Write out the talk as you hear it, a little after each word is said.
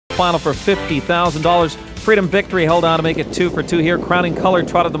final for $50,000. Freedom Victory held on to make it 2 for 2 here. Crowning Color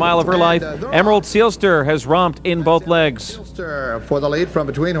trotted the mile of her life. Emerald SEELSTER has romped in both legs. SEELSTER for the lead from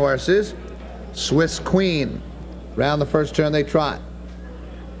between horses. Swiss Queen. Round the first turn they trot.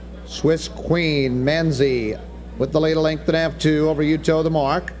 Swiss Queen, Manzi with the lead, a length and a half, 2 over Uto the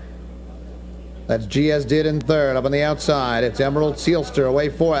mark. That's GS Did in third. Up on the outside, it's Emerald SEELSTER away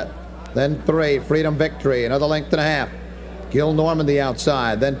for it. Then 3, Freedom Victory, another length and a half. Gil Norman the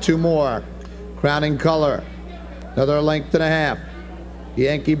outside, then 2 more. Crowning Color, another length and a half.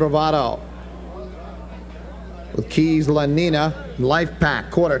 Yankee Bravado with Keys La Nina. Life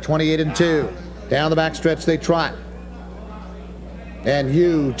Pack, quarter, 28-2. Down the backstretch they trot. And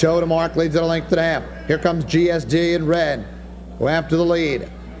Uto to mark, leads at a length and a half. Here comes GSD in red. Go after the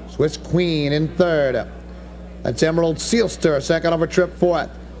lead. Swiss Queen in third. That's Emerald SEELSTER, second over Trip fourth.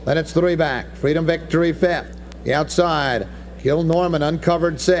 Then it's 3 back. Freedom Victory fifth. The outside, Gil Norman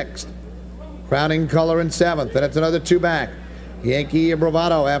uncovered sixth. Crowning Color in seventh. Then it's another 2 back. Yankee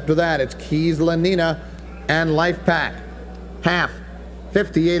Bravado after that. It's Keys La Nina and Life Pack. Half,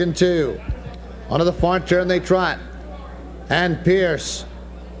 58-2. Onto the far turn they trot. And Pierce,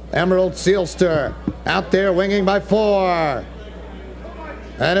 Emerald SEELSTER out there winging by 4.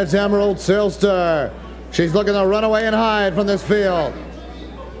 And it's Emerald SEELSTER. She's looking to run away and hide from this field.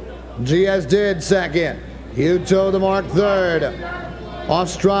 GS Did second. Uto the mark third. Off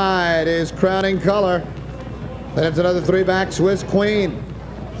stride is Crowning Color. Then it's another 3 back, Swiss Queen.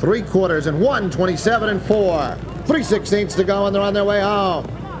 3 quarters and 1, 27-4. 3/16 to go and they're on their way home.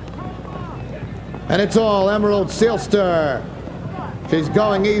 And it's all Emerald SEELSTER. She's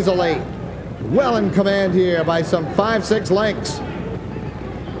going easily. Well in command here by some 5-6 lengths.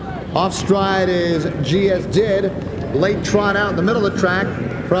 Off stride is GS Did. Late trot out in the middle of the track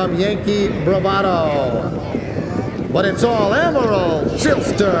from Yankee Bravado. But it's all Emerald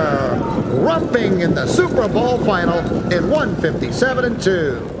SEELSTER romping in the Super Bowl final in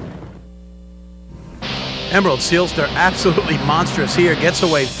 157-2. Emerald SEELSTER absolutely monstrous here. Gets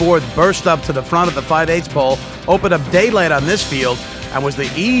away fourth, burst up to the front of the 5/8 pole, opened up daylight on this field, and was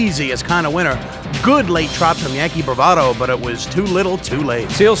the easiest kind of winner. Good late trot from Yankee Bravado, but it was too little too late.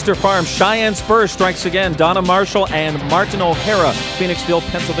 SEELSTER Farm, Cheyenne Spurs strikes again. Donna Marshall and Martin O'Hara, Phoenixville,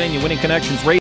 Pennsylvania, winning connections.